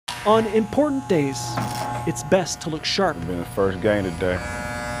On important days, it's best to look sharp. It's been the first game today.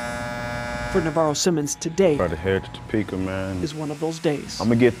 For Dwane Simmons, today Try to head to Topeka, man. is one of those days. I'm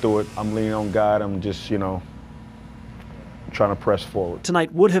going to get through it. I'm leaning on God. I'm just, trying to press forward.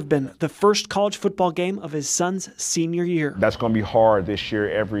 Tonight would have been the first college football game of his son's senior year. That's going to be hard this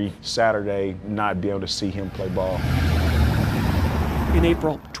year, every Saturday, not be able to see him play ball. In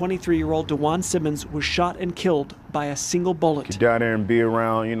April, 23-year-old Dwane Simmons was shot and killed by a single bullet. Get down there and be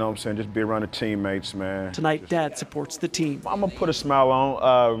around, just be around the teammates, man. Tonight, Dad supports the team. I'm going to put a smile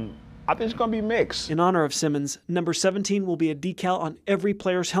on. I think it's going to be mixed. In honor of Simmons, number 17 will be a decal on every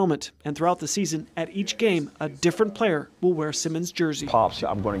player's helmet. And throughout the season, at each game, a different player will wear Simmons' jersey. Pops,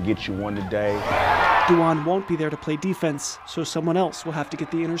 I'm going to get you one today. Dwane won't be there to play defense, so someone else will have to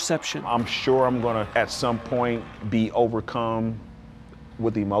get the interception. I'm sure I'm going to, at some point, be overcome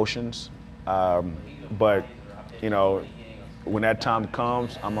with emotions. But, when that time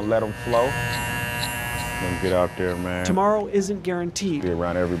comes, I'm going to let them flow. I'm going to get out there, man. Tomorrow isn't guaranteed. Be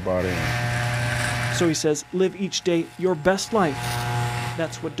around everybody. So he says, live each day your best life.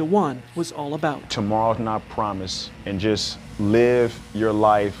 That's what Dwane was all about. Tomorrow's not promised, and just live your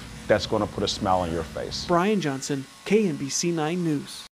life that's going to put a smile on your face. Brian Johnson, KMBC 9 News.